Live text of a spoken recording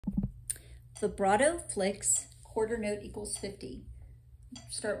Vibrato Flicks, quarter note equals 50.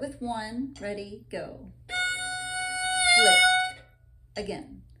 Start with 1, ready, go. Flick.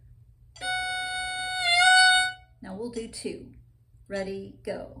 Again. Now we'll do 2. Ready,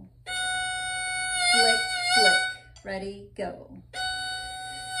 go. Flick, flick. Ready, go.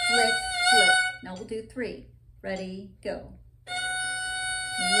 Flick, flick. Now we'll do 3. Ready, go.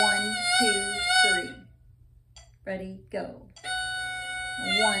 1, 2, 3. Ready, go.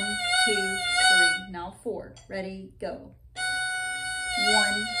 1, 2, 3. Now 4. Ready, go.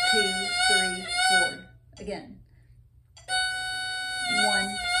 1, 2, 3, 4. Again.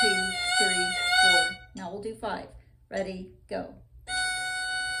 1, 2, 3, 4. Now we'll do 5. Ready, go.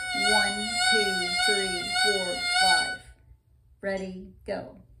 1, 2, 3, 4, 5. Ready,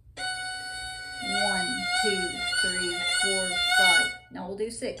 go. 1, 2, 3, 4, 5. Now we'll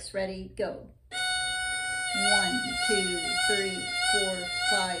do 6. Ready, go. 1, 2, 3, 4,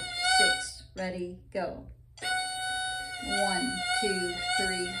 5, 6. Ready, go. 1, 2,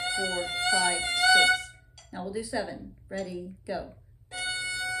 3, 4, 5, 6. Now we'll do 7. Ready, go.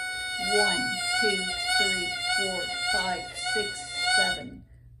 1, 2, 3, 4, 5, 6, 7.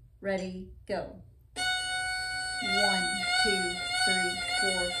 Ready, go. 1, 2, 3,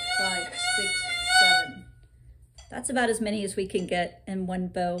 4, 5, 6, 7. That's about as many as we can get in one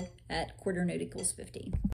bow at quarter note equals 50.